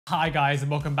Hi guys, and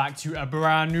welcome back to a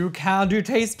brand new candy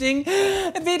tasting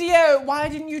video. Why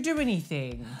didn't you do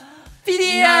anything?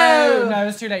 Video! No,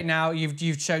 it's too late now.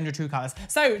 You've shown your true colours.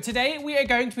 So today we are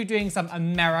going to be doing some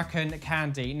American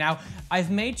candy. Now,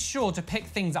 I've made sure to pick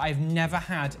things that I've never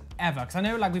had ever. Because I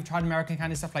know like we've tried American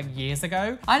candy stuff like years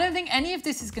ago. I don't think any of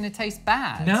this is going to taste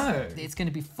bad. No. It's going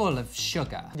to be full of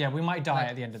sugar. Yeah, we might die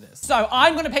at the end of this. So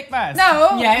I'm going to pick first.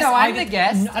 No, yes, no, I'm the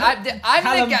guest. No, I'm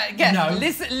Calum, the guest. no.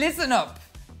 Listen up.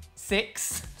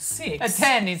 6. 6? A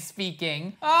 10 is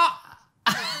speaking. Wow.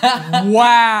 And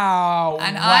wow.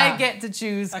 I get to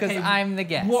choose because I'm the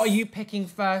guest. What are you picking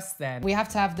first then? We have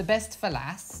to have the best for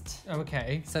last.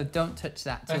 Okay. So don't touch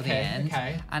that till the end.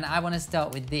 Okay. And I want to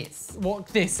start with this.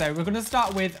 So we're gonna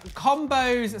start with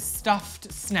combos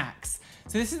stuffed snacks.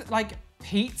 So this is like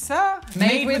pizza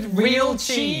Made with real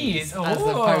cheese. Ooh.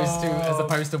 As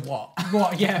opposed to what?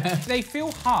 What, yeah. They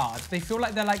feel hard. They feel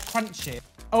like they're like crunchy.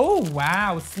 Oh,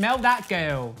 wow, smell that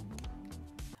girl.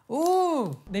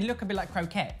 Ooh. They look a bit like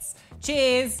croquettes.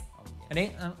 Cheers.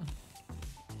 Ready?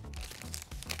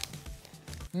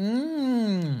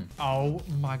 Mmm. Oh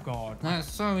my God.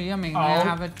 That's so yummy. Oh. May I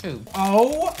have it too?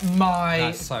 Oh my.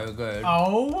 That's so good.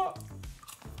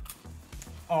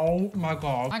 Oh my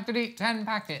God. I could eat 10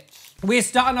 packets. We're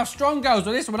starting off strong, girls,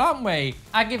 with this one, aren't we?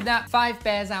 I give that 5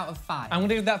 bears out of 5. I'm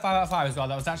gonna give that 5 out of 5 as well.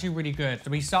 That was actually really good.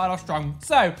 So we started off strong.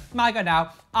 So, my go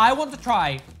now. I want to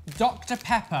try Dr.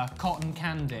 Pepper cotton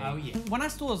candy. Oh, yeah. When I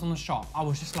saw this on the shop, I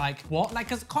was just like, what? Like,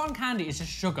 because cotton candy is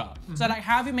just sugar. So, like,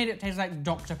 how have you made it taste like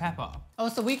Dr. Pepper? Oh,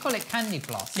 so we call it candy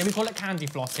floss. Yeah, we call it candy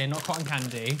floss here, not cotton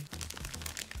candy.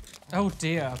 Oh,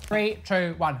 dear. 3,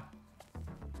 2, 1.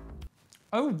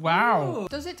 Oh, wow. Ooh.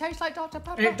 Does it taste like Dr.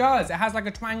 Pepper? It does. It has like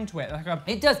a twang to it. Like a...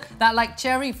 It does. That like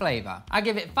cherry flavour. I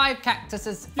give it 5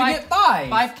 cactuses. You get 5?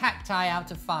 5 cacti out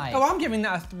of 5. Oh, I'm giving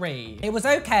that a 3. It was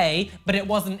okay, but it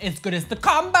wasn't as good as the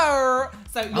combo.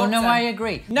 So Oh, no, I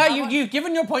agree. No, you've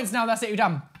given your points now. That's it. You're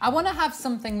done. I want to have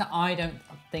something that I don't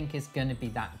think is going to be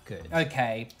that good.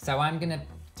 Okay. So I'm going to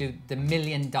do the $1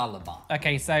 million bar.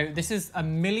 Okay, so this is a $1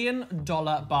 million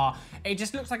bar. It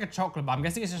just looks like a chocolate bar. I'm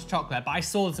guessing it's just chocolate, but I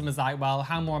saw this and was like, well,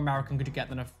 how more American could you get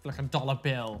than like a dollar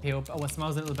bill? Oh, it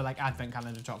smells a little bit like advent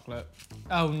calendar chocolate.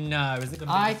 Oh no, is it gonna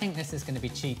be... I think this is going to be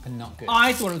cheap and not good.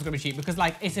 I thought it was gonna be cheap because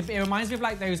like, it reminds me of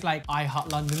like those like I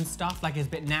Hut London stuff, like it's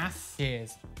a bit naff.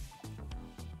 Cheers.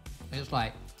 It's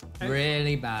like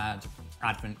really bad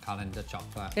advent calendar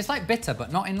chocolate. It's like bitter,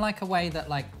 but not in like a way that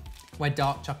like, where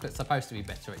dark chocolate's supposed to be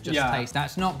bitter. It just tastes,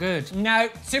 that's not good. No,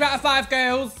 2 out of 5,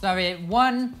 girls. Sorry,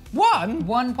 1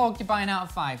 porcupine out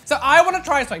of 5. So I want to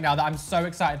try something now that I'm so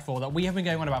excited for, that we have been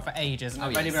going on about for ages, and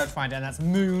I've only yes. been able to find it, and that's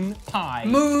moon pie.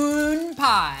 Moon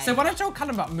pie. So when I told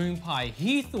Calum about moon pie,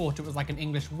 he thought it was like an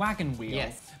English wagon wheel.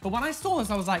 Yes. But when I saw this,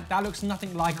 I was like, that looks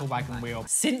nothing like a wagon wheel.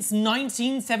 Since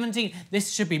 1917,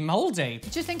 this should be moldy.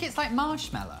 Do you think it's like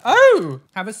marshmallow? Oh,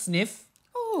 have a sniff.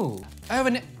 Ooh. Oh,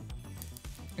 and it...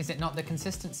 Is it not the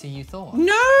consistency you thought?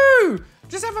 No!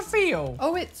 Just have a feel.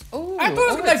 Oh, it's, ooh. I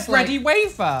thought it was oh, like it's bready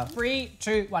wafer. 3,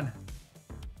 2, 1.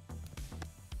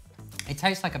 It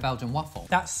tastes like a Belgian waffle.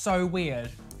 That's so weird.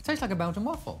 It tastes like a Belgian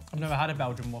waffle. I've never had a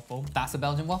Belgian waffle. That's a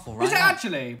Belgian waffle, right? Is it now.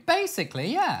 actually?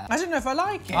 Basically, yeah. I don't know if I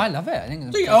like it. I love it. I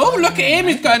think it's Oh, look at him.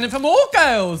 He's going in for more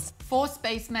girls. 4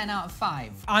 spacemen out of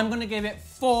 5. I'm going to give it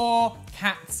 4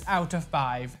 cats out of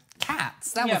 5.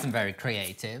 Cats? That Yeah. wasn't very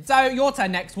creative. So, your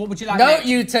turn next. What would you like Don't next?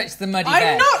 you touch the muddy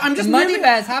bears. I'm not. I'm just The muddy moving.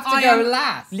 bears have to I go am-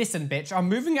 last. Listen, bitch. I'm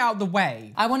moving out of the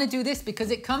way. I want to do this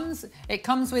because it comes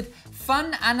with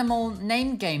fun animal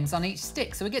name games on each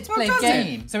stick, so we get to play does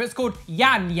games. it? So it's called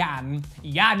Yan Yan.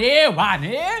 Yanny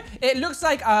Wanny. It looks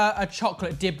like a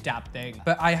chocolate dib dab thing.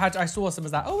 But I saw some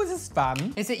was like, oh, this is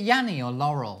fun. Is it Yanni or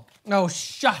Laurel? Oh,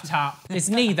 shut up. It's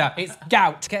neither. It's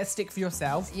gout. Get a stick for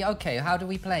yourself. Yeah, okay, how do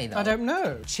we play though? I don't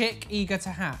know. Chick eager to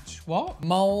hatch. What?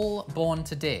 Mole born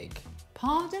to dig.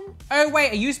 Pardon? Oh,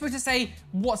 wait, are you supposed to say,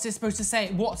 what's it supposed to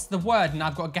say? What's the word? And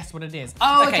I've got to guess what it is.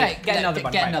 Oh, okay. Get another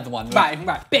one. Get right. another one.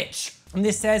 Right, bitch. And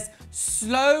this says,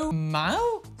 slow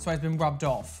mal? So it's been rubbed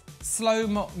off. Slow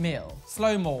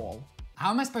mall. How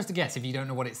am I supposed to guess if you don't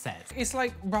know what it says? It's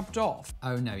like rubbed off.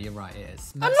 Oh no, you're right, it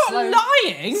is. I'm not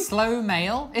lying. Slow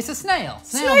mail? It's a snail.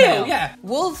 Snail, mail. yeah.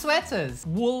 Wool sweaters.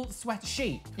 Wool sweat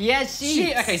sheep. Yeah,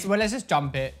 sheep. Okay, so well, let's just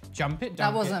jump it. Jump it, That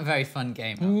jump wasn't a very fun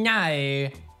game. No.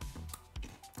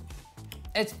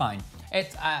 It's fine.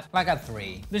 It's like a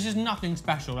 3. This is nothing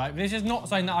special. Like, this is not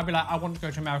something that I'd be like, I want to go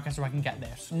to America so I can get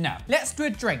this. No. Let's do a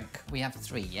drink. We have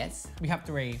 3, yes? We have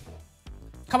 3.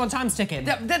 Come on, time's ticking.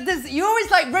 You're always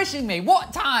like rushing me.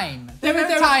 What time? There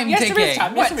is time yes, ticking. there is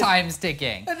time. Yes, What there is. time's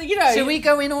ticking? You know, Should we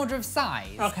go in order of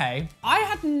size? Okay. I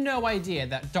had no idea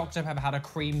that Dr. Pepper had a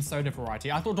cream soda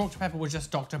variety. I thought Dr. Pepper was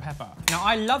just Dr. Pepper. Now,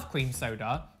 I love cream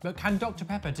soda, but can Dr.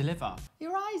 Pepper deliver?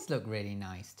 Your eyes look really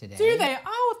nice today. Do they?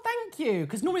 Oh, thank you.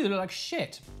 Because normally they look like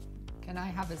shit. Can I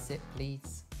have a sip,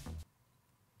 please?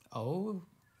 Oh.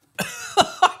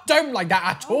 I don't like that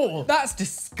at all. That's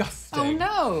disgusting. Oh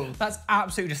no. That's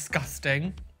absolutely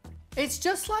disgusting. It's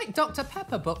just like Dr.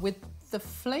 Pepper, but with the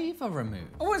flavour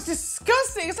removed. Oh, it's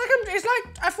disgusting. It's like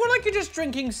I feel like you're just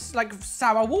drinking like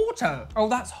sour water. Oh,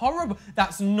 that's horrible.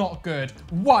 That's not good.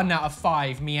 1 out of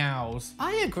 5 meows.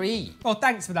 I agree. Well,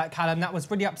 thanks for that, Calum. That was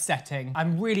really upsetting.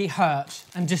 I'm really hurt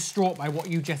and distraught by what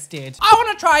you just did. I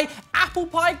want to try apple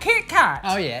pie Kit Kat.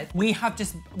 Oh yeah.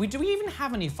 Do we even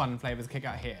have any fun flavors Kit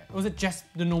Kat here? Or is it just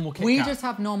the normal Kit Kat? We just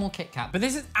have normal Kit Kat. But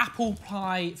this is apple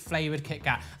pie flavored Kit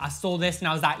Kat. I saw this and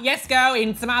I was like, yes, go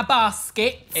into my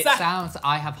basket. It sounds,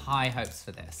 I have high hopes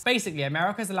for this. Basically,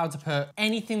 America's allowed to put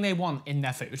anything they want in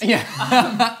their food.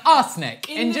 Yeah. Arsenic.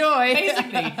 Enjoy.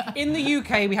 Basically, in the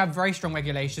UK, we have very strong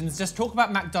regulations. Just talk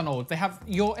about McDonald's. They have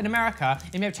in America,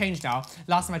 it may have changed now.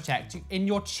 Last time I checked, in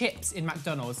your chips in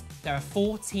McDonald's, there are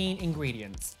 14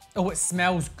 ingredients. Oh, it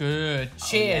smells good.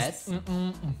 Cheers. Oh,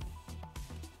 yes.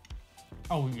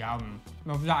 Oh, yum.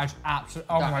 No, that is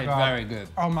absolutely, oh my God. Very good.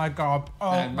 Oh my God.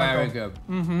 Oh That is my very God.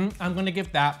 good. I'm gonna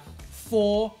give that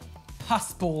 4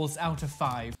 puss balls out of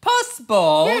 5. Puss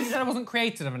balls? Yeah, you said I wasn't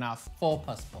creative enough. 4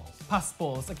 puss balls. Puss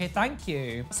balls. Okay, thank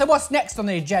you. So what's next on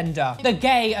the agenda? The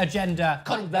gay agenda.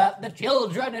 Convert the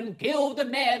children and kill the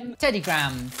men. Teddy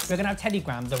Grahams. We're gonna have Teddy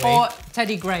Grahams, are we? Or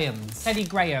Teddy Grahams. Teddy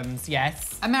Grahams,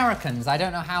 yes. Americans, I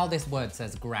don't know how this word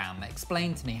says gram.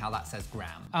 Explain to me how that says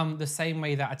gram. The same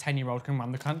way that a 10-year-old can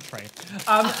run the country.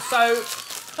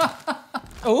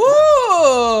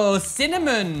 Ooh,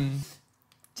 cinnamon.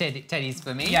 Teddy's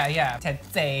for me. Yeah.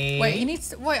 Teddy. Wait, he needs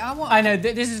to, wait, I know,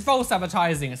 this is false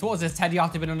advertising. So what was this, Teddy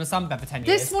after been on a sunbed for 10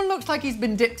 years? This one looks like he's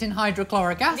been dipped in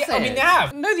hydrochloric acid. Yeah, I mean, they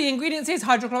have. No, the ingredients is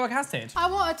hydrochloric acid. I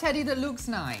want a teddy that looks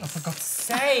nice. For God's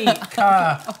sake.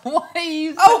 Why are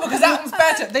you Oh, because that one's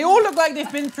better. They all look like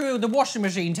they've been through the washing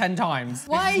machine 10 times.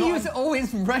 Why are you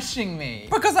always rushing me?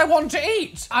 Because I want to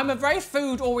eat. I'm a very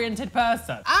food-oriented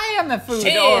person. I am a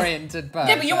food-oriented person.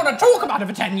 Yeah, but you want to talk about it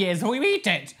for 10 years before you eat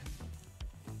it.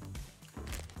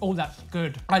 Oh, that's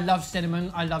good. I love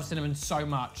cinnamon. I love cinnamon so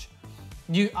much.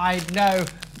 No, don't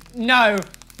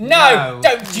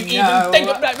you even think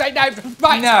of that right now.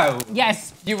 Right. No.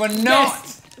 Yes. You are not.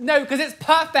 Yes. No, because it's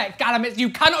perfect, Calum.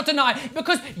 You cannot deny,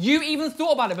 because you even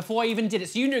thought about it before I even did it,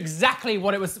 so you knew exactly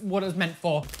what it was meant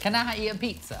for. Can I eat a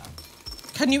pizza?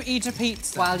 Can you eat a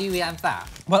pizza? While you have that?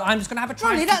 Well, I'm just gonna have a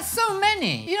try. Rolly, that's so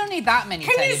many. You don't need that many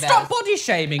Can teddy you stop bears. body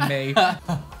shaming me?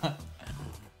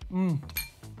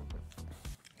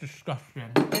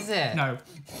 Disgusting. Is it? No.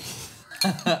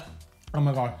 Oh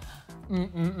my God.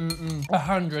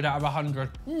 100 out of 100.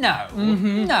 No.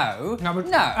 No.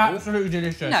 Absolutely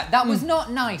delicious. No, that was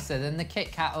not nicer than the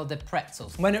Kit Kat or the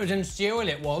pretzels. When it was in cereal,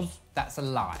 it was. That's a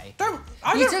lie. You're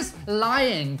You're just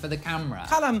lying for the camera.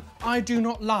 Calum, I do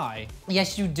not lie.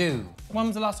 Yes, you do. When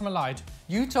was the last time I lied?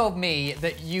 You told me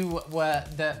that you were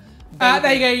the...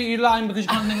 There you go, you're lying because you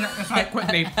can't think of this right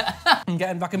quickly. I'm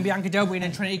getting fucking Bianca Del Green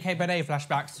and Trinity K. Bede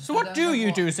flashbacks. So what do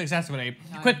you do successfully?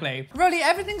 Quickly. Rolly,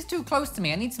 everything's too close to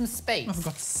me. I need some space. Oh, for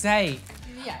God's sake.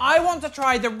 Yeah. I want to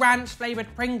try the ranch flavoured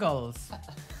Pringles.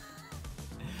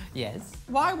 Yes.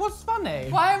 Why? What's funny?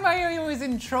 Why am I always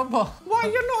in trouble? Why?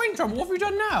 You're not in trouble. What have you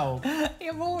done now?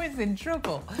 I'm always in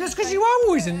trouble. That's because you are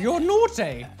always in. You're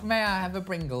naughty. May I have a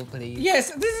Pringle, please?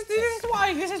 Yes, this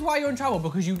is why you're in trouble,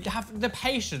 because you have the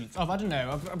patience of, I don't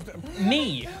know, of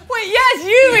me. Wait, yes,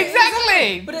 you,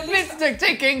 exactly! But at least... Mr.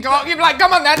 Ticking Clock, you'd be like,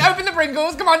 come on then, open the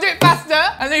Pringles, come on, do it faster.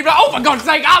 And then you'd be like, oh, for God's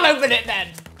sake, I'll open it then.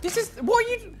 This is, what are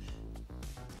you...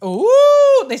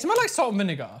 Ooh, they smell like salt and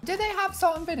vinegar. Do they have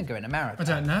salt and vinegar in America? I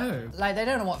don't know. Like, they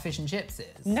don't know what fish and chips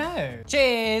is. No.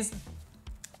 Cheers.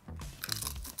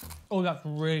 Oh, that's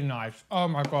really nice. Oh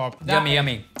my God.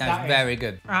 Yummy. That's that very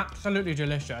good. Absolutely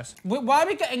delicious. Why are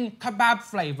we getting kebab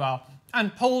flavour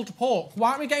and pulled pork? Why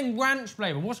aren't we getting ranch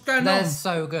flavour? What's going on? They're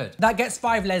so good. That gets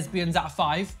 5 lesbians out of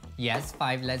 5. Yes,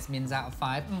 5 lesbians out of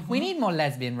 5. We need more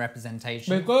lesbian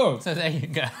representation. We're good. So there you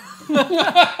go.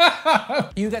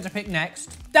 You get to pick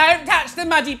next. Don't touch the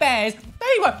muddy bears.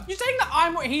 There you go. You're saying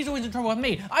that he's always in trouble with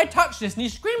me. I touched this and he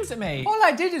screams at me. All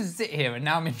I did is sit here and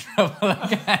now I'm in trouble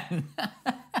again.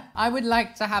 I would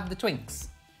like to have the Twinks.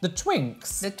 The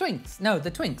Twinks. The Twinks. No, the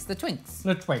Twinks. The Twinks.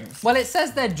 The Twinks. Well, it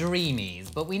says they're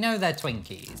Dreamies, but we know they're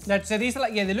Twinkies. So these are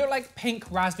like, yeah, they look like pink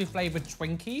raspberry flavored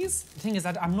Twinkies. The thing is,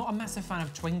 I'm not a massive fan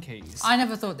of Twinkies. I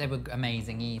never thought they were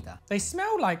amazing either. They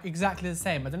smell like exactly the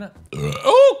same. I don't know.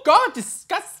 Oh God,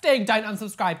 disgusting. Don't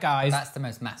unsubscribe, guys. That's the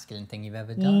most masculine thing you've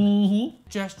ever done.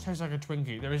 Just tastes like a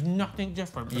Twinkie. There is nothing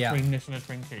different between this and a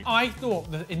Twinkie. I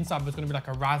thought the inside was going to be like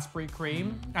a raspberry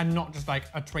cream and not just like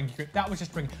a Twinkie cream. That was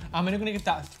just Twinkie. I'm going to give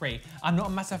that a 3. I'm not a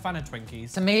massive fan of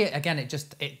Twinkies. To me, again, it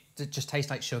just tastes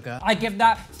like sugar. I give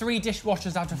that 3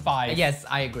 dishwashers out of 5. Yes,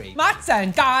 I agree. My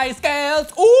turn, guys,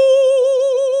 girls.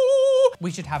 Ooh!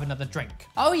 We should have another drink.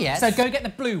 Oh, yes. So go get the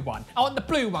blue one. I want the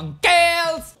blue one,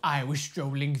 girls. I was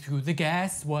strolling through the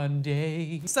gas one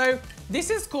day. So this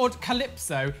is called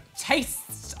Calypso,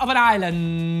 Tastes of the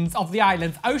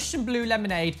Islands, Ocean Blue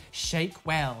Lemonade, Shake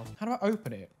Well. How do I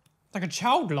open it? It's like a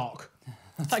child lock.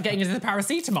 It's like getting into the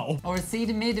paracetamol. Or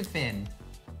acetaminophen.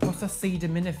 What's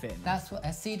acetaminophen? That's what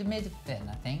acetaminophen,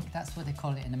 I think. That's what they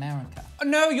call it in America. Oh,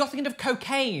 no, you're thinking of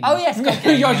cocaine. Oh, yes,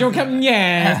 cocaine.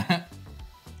 Yeah.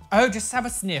 Oh, just have a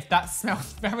sniff. That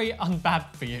smells very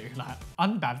unbad for you. Like,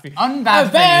 unbad for you. Unbad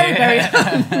for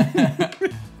you.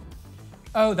 Very.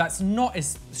 Oh, that's not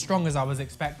as strong as I was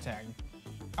expecting.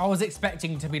 I was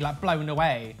expecting to be like blown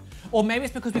away. Or maybe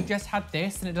it's because we've just had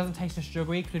this and it doesn't taste as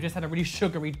sugary because we've just had a really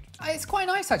sugary... It's quite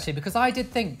nice, actually, because I did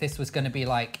think this was going to be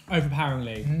like...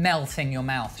 Overpoweringly. Melting your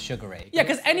mouth sugary. Yeah,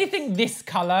 because anything this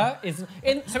colour is...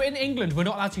 So in England, we're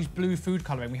not allowed to use blue food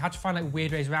colouring. We had to find like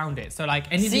weird ways around it. So like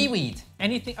anything... Seaweed.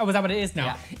 Anything... Oh, is that what it is now?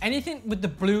 Yeah. Anything with the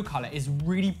blue colour is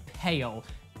really pale.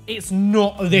 It's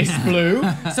not this blue.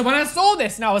 So when I saw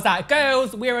this and I was like,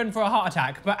 girls, we're in for a heart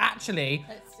attack. But actually,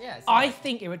 I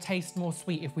think it would taste more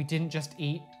sweet if we didn't just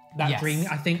eat that green.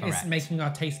 I think it's making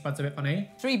our taste buds a bit funny.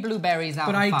 3 blueberries out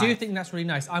of 5. But I do think that's really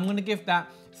nice. I'm gonna give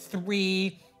that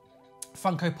 3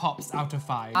 Funko Pops out of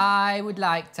 5. I would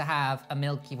like to have a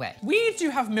Milky Way. We do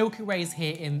have Milky Ways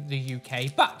here in the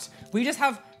UK, but we just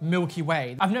have Milky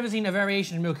Way. I've never seen a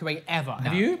variation of Milky Way ever.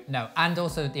 Have you? No, and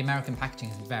also the American packaging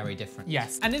is very different.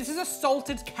 Yes, and this is a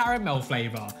salted caramel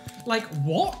flavour. Like,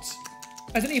 what?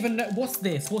 I don't even know. What's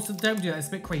this? Don't do that, it's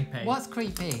a bit creepy. What's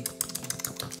creepy?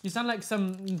 You sound like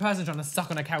some person trying to suck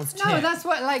on a cow's tit. No, that's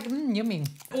what, like, yummy.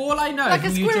 All I know like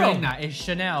from a you squirrel. doing that is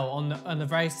Chanel on the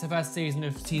very first season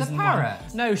of season 1. The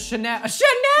parrot? No, Chanel!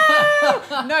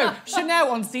 No, Chanel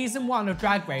on season 1 of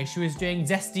Drag Race, she was doing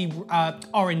zesty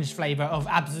orange flavour of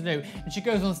Absolute. And she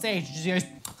goes on stage and she goes...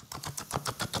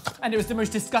 And it was the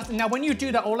most disgusting. Now, when you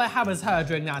do that, all I have is her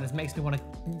doing that and it makes me want to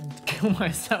kill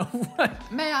myself.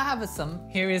 May I have some?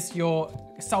 Here is your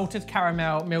salted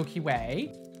caramel Milky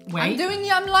Way. Wait.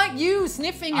 I'm like you,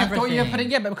 sniffing everything. I thought you were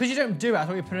putting, but because you don't do it, I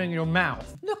thought you were putting it in your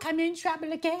mouth. Look, I'm in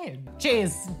trouble again.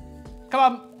 Cheers. Come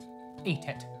on, eat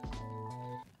it.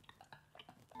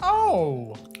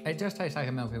 Oh. It does taste like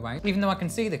a Milky Way. Even though I can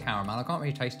see the caramel, I can't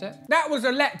really taste it. That was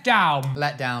a letdown.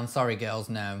 Let down, sorry girls,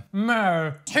 no.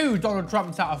 No, 2 Donald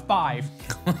Trumps out of 5.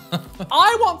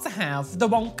 I want to have the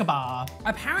Wonka bar.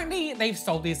 Apparently they've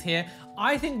sold these here.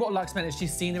 I think what Lux meant is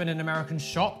she's seen them in an American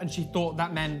shop and she thought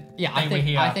that meant they were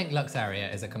here. I think Lux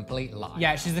Area is a complete lie.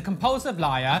 Yeah, she's a compulsive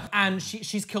liar and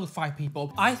she's killed 5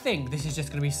 people. I think this is just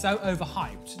gonna be so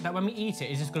overhyped that when we eat it,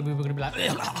 it's just we're gonna be like,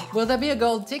 ugh. Will there be a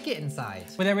gold ticket inside?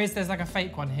 Well, there's like a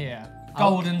fake one here.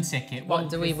 Golden ticket. What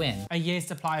do we win? A year's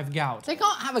supply of gout. They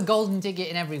can't have a golden ticket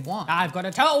in every one. I've got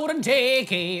a golden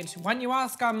ticket. Why don't you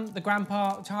ask the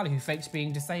grandpa Charlie who fakes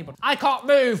being disabled? I can't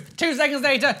move. 2 seconds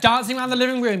later, dancing around the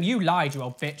living room. You lied, you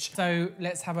old bitch. So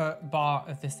let's have a bar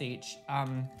of this each. A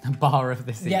bar of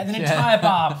this each. Yeah, an entire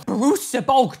bar. Bruce the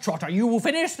Bog Trotter, you will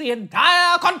finish the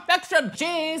entire confection.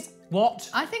 Cheers. What?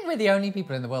 I think we're the only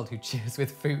people in the world who cheers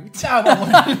with food.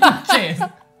 Cheers.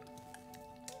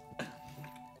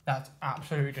 That's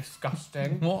absolutely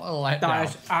disgusting. What a letdown. That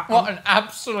is what an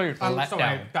absolute letdown.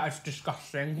 Sorry, that is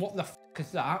disgusting. What the f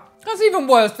is that? That's even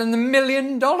worse than the $1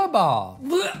 million bar.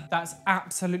 That's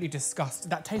absolutely disgusting.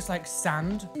 That tastes like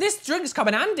sand. This drink's come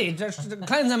in handy, just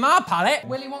cleansing my palate.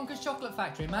 Willy Wonka's chocolate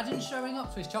factory. Imagine showing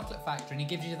up to his chocolate factory and he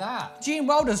gives you that. Gene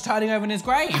Wilder's turning over in his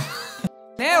grave.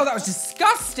 Ew, that was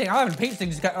disgusting. I haven't peeped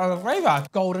things to get out of the flavour.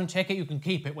 Golden ticket, you can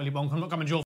keep it, Willy Wonka. I'm not coming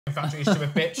to your factory, you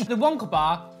stupid bitch. The Wonka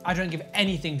bar, I don't give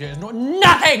anything to it. It's not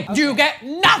nothing. Okay. You get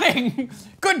nothing.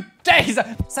 Good days.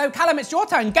 So, Calum, it's your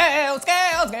turn. Girls,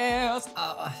 girls, girls.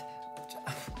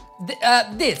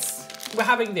 This. We're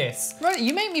having this. Right,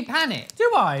 you make me panic. Do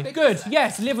I? Good.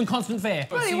 Yes, live in constant fear.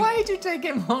 Really, why did you take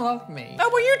it all off me? Oh,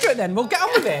 well, you do it then. We'll get on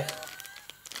with it.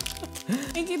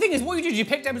 The thing is, what you did, you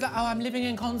picked up and was like, oh, I'm living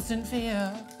in constant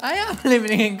fear. I am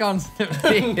living in constant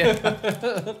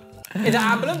fear. Is that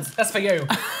ambulance? That's for you.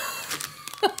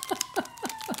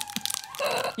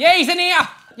 Yeah, he's in here.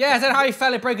 Yeah, I don't know how he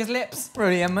fell, it broke his lips.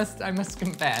 Really, I must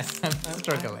confess, I'm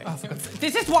struggling. Oh,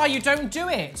 this is why you don't do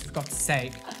it, for God's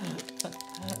sake.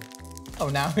 Oh,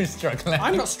 now he's struggling.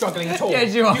 I'm not struggling at all.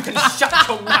 Yes, you are. You can shut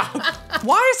your mouth.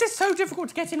 Why is this so difficult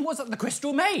to get in? What's that, the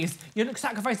crystal maze? You look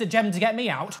sacrifice a gem to get me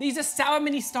out. These are sour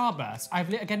mini Starburst.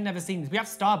 I've again never seen these. We have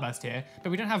Starburst here, but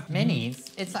we don't have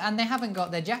minis. And they haven't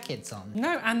got their jackets on.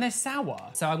 No, and they're sour.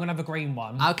 So I'm gonna have a green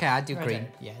one. Okay, I do green.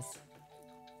 Yes.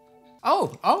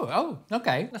 Oh,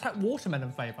 okay. That's like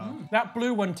watermelon flavour. That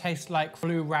blue one tastes like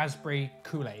blue raspberry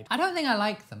Kool-Aid. I don't think I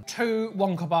like them. 2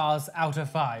 Wonka bars out of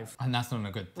 5. And that's not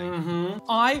a good thing.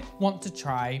 I want to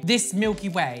try this Milky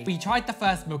Way. We tried the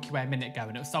first Milky Way a minute ago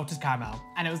and it was salted caramel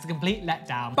and it was a complete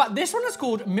letdown. But this one is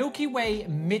called Milky Way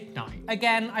Midnight.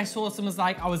 Again, I saw someone's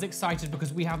like, I was excited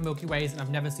because we have Milky Ways and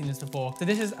I've never seen this before. So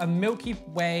this is a Milky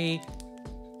Way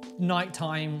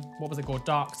nighttime, what was it called?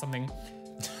 Dark something.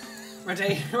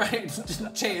 Ready? Right,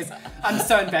 cheers. I'm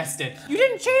so invested. You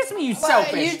didn't cheers me, you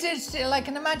selfish. You did like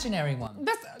an imaginary one.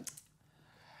 That's,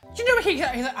 do you know what he's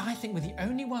like, I think we're the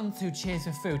only ones who cheers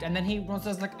for food, and then he wants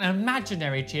us like an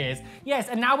imaginary cheers. Yes,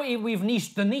 and now we've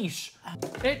niched the niche.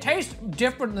 It tastes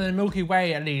different than the Milky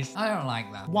Way, at least. I don't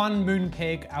like that. 1 Moon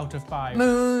Pig out of 5.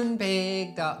 Moon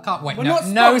Pig. Can't wait. We're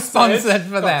No sponsored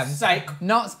for them. God's sake.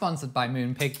 Not sponsored by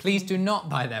Moon Pig. Please do not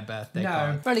buy their birthday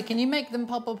card. Rolly, can you make them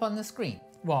pop up on the screen?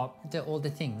 What? Do all the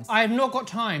things. I have not got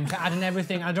time to add in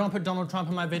everything. I don't want to put Donald Trump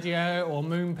in my video or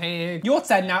Moon Pig. Your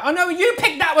turn now. Oh no, you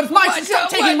picked that one. My turn.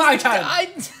 Stop taking my turn.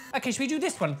 Okay, should we do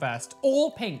this one first? All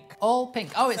pink. All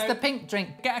pink. Oh, it's the pink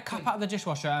drink. Get a cup out of the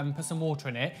dishwasher and put some water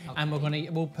in it, and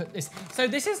we'll put this. So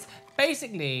this is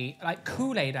basically like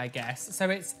Kool-Aid, I guess.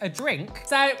 So it's a drink.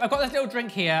 So I've got this little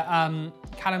drink here.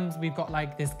 Calum's, we've got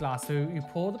like this glass. So you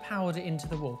pour the powder into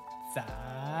the water.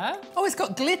 Oh, it's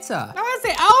got glitter. Oh, is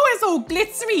it? Oh, it's all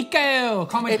glittery, girl.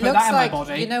 Can't wait to put that in my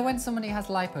body. You know when somebody has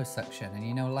liposuction and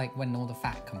you know like when all the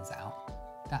fat comes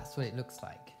out? That's what it looks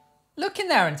like. Look in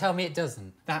there and tell me it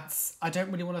doesn't. I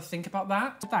don't really want to think about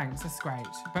that. Thanks, that's great.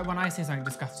 But when I say something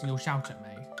disgusting, you'll shout at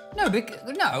me. No,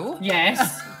 no.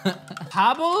 Yes.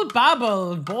 Hubble,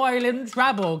 bubble, boiling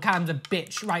trouble, kind of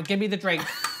bitch. Right, give me the drink.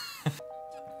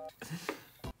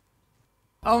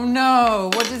 Oh no,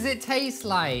 what does it taste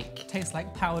like? Tastes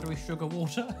like powdery sugar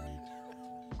water.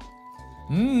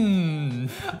 Mmm.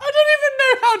 I don't even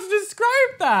know how to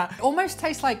describe that. It almost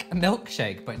tastes like a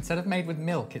milkshake, but instead of made with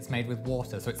milk, it's made with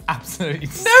water, so it's absolutely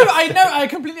No, I know, I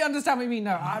completely understand what you mean.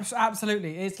 No,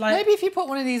 absolutely. It's like... Maybe if you put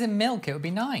one of these in milk, it would be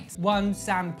nice. 1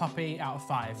 sand puppy out of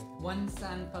 5. 1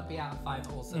 sand puppy out of 5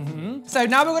 also. So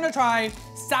now we're gonna try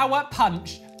Sour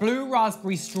Punch Blue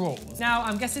Raspberry Straws. Now,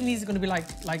 I'm guessing these are gonna be like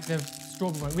the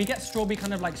strawberry one. We get strawberry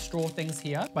kind of like straw things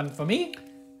here, but for me...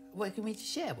 What, can we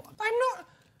share one? I'm not...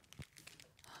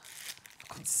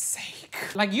 For God's sake.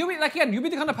 Like you be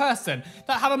the kind of person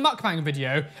that have a mukbang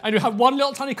video and you have 1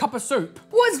 little tiny cup of soup.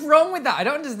 What's wrong with that? I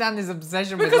don't understand this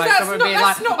obsession with Because like someone being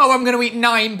like, not... oh, I'm gonna eat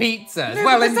 9 pizzas. No,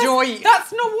 well, enjoy.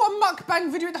 That's not what a mukbang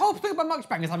video, the whole thing about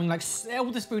mukbang is having like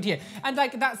all this food here. And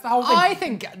like, that's the whole thing. I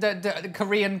think the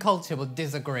Korean culture will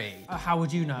disagree. How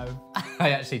would you know?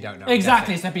 I actually don't know.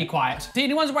 Exactly, so be quiet. The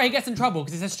only ones where he gets in trouble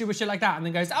because he says stupid shit like that and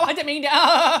then goes, oh, I didn't mean it.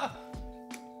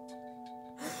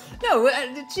 No,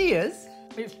 cheers.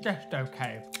 It's just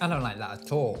okay. I don't like that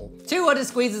at all. 2 udder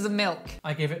squeezes of milk.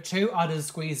 I give it 2 udders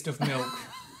squeezed of milk.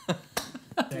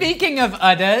 Speaking of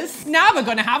udders. Now we're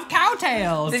gonna have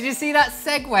cowtails. Did you see that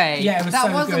segue? Yeah, it was that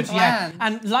so wasn't good. planned. Yeah.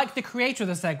 And like the creator of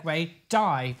the segue,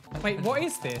 die. Wait, what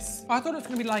is this? I thought it was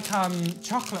gonna be like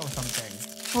chocolate or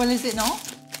something. Well, is it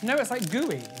not? No, it's like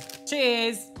gooey.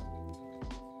 Cheers.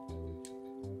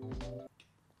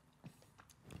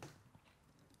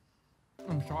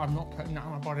 I'm sorry, I'm not putting that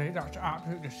on my body. That's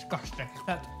absolutely disgusting.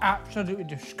 That's absolutely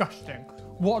disgusting.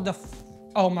 What the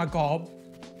oh my God.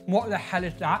 What the hell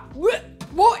is that?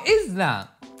 What is that?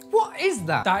 What is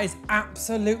that? That is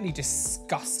absolutely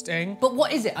disgusting. But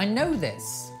what is it? I know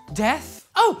this. Death?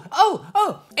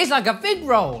 Oh, it's like a fig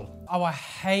roll. Oh, I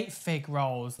hate fig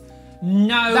rolls.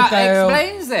 No, that girl.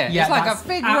 explains it. Yeah, it's like a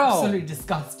fig roll. Absolutely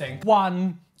disgusting.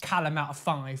 1 Calum out of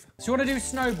 5. So you want to do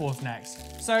snowballs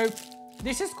next. So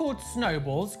this is called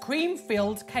snowballs,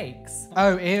 cream-filled cakes.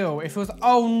 Oh, ew, it feels,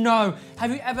 oh no.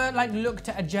 Have you ever like looked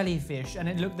at a jellyfish and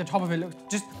the top of it looks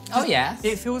just oh yes.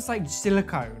 It feels like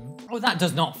silicone. Oh, that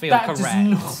does not feel that correct.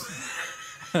 Does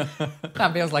not.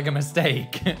 That feels like a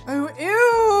mistake. Oh,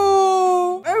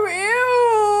 ew. Oh,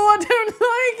 ew. I don't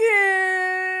like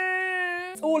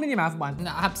it. It's all in your mouth, man.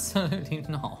 No, absolutely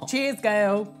not. Cheers,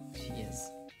 girl.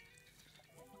 Cheers.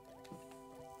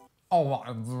 Oh, what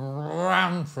a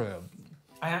rancid.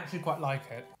 I actually quite like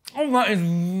it. Oh, that is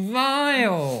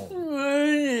vile.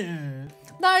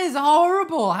 That is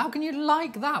horrible. How can you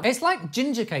like that? It's like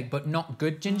ginger cake, but not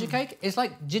good ginger cake. It's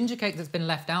like ginger cake that's been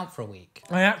left out for a week.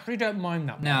 I actually don't mind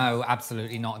that one. No,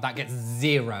 absolutely not. That gets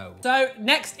 0. So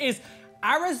next is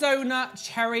Arizona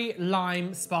Cherry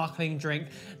Lime Sparkling Drink.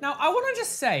 Now, I want to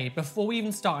just say, before we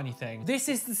even start anything, this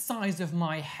is the size of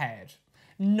my head.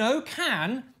 No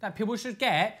can that people should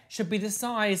get should be the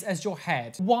size as your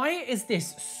head. Why is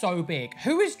this so big?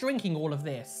 Who is drinking all of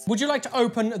this? Would you like to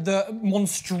open the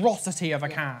monstrosity of a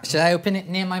can? Should I open it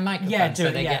near my microphone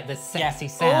so they get the sexy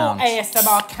sound? All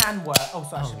ASMR can work. Oh,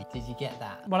 sorry. Oh, did you get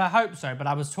that? Well, I hope so, but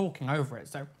I was talking over it,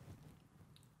 so.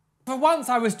 For once,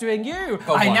 I was doing you.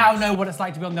 For I once. now know what it's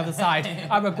like to be on the other side.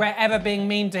 I regret ever being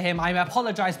mean to him. I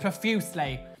apologize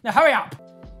profusely. Now, hurry up.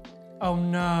 Oh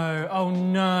no, oh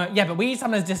no. Yeah, but we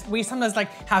sometimes like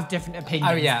have different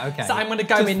opinions. Oh yeah, okay. So I'm gonna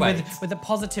go Just in wait. with a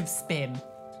positive spin.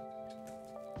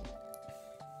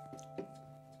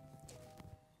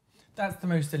 That's the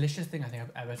most delicious thing I think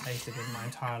I've ever tasted in my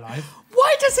entire life.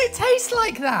 Why does it taste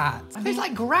like that? It tastes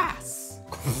like grass.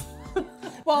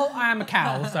 Well, I am a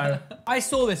cow, so I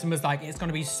saw this and was like, it's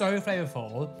gonna be so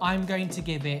flavorful. I'm going to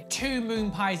give it 2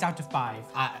 moon pies out of 5.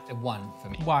 1 for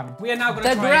me. 1. We are now gonna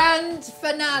The try. grand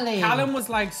finale. Callum was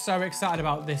like so excited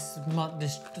about this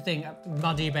thing,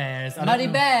 Muddy Bears. I don't Muddy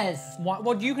know- Bears.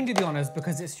 Well, you can do the honors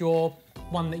because it's your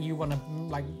one that you want to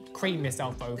like cream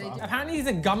yourself over. Apparently these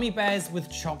are gummy bears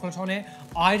with chocolate on it.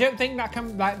 I don't think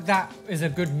that is a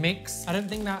good mix. I don't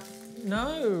think that,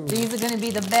 no. These are gonna be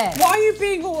the best. Why are you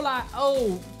being all like,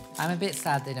 oh? I'm a bit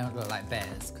sad they don't look like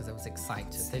bears because I was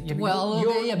excited. Yeah, but well,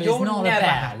 you're- yeah, but you're it's not a never bear.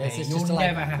 happy. This is You're just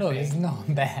never like, happy. look, it's not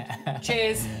a bear.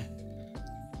 Cheers.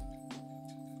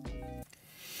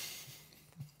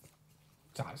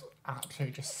 That's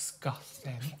absolutely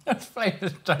disgusting. Those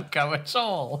flavours don't go at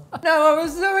all. No, I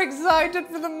was so excited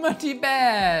for the Muddy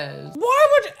Bears. Why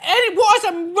would what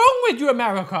is wrong with you,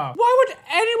 America? Why would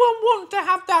anyone want to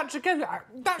have that together?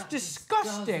 That's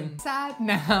disgusting. Sad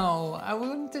now. I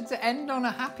wanted to end on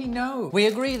a happy note. We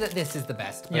agree that this is the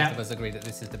best. Both Yeah. of us agree that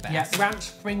this is the best. Yeah, Ranch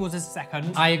Sprinkles is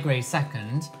second. I agree,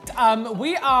 second.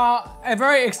 We are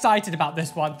very excited about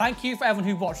this one. Thank you for everyone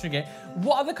who's watching it.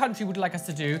 What other country would you like us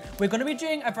to do? We're going to be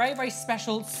doing a very, very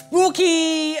special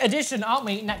spooky edition, aren't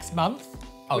we, next month?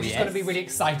 Oh, Which is going to be really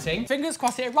exciting. Fingers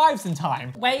crossed it arrives in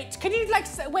time. Wait, can you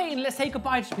wait and let's say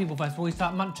goodbye to people first before we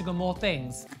start munching on more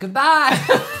things. Goodbye.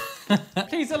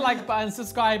 Please hit the like button,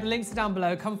 subscribe, links are down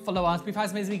below, come follow us, be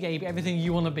fast, amazing, gay, be everything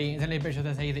you want to be. It's only a picture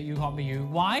that say that you can't be you.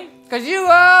 Why? Because you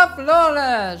are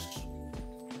flawless.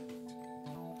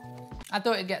 I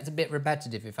thought it gets a bit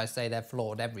repetitive if I say they're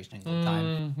flawed every single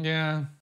time. Yeah.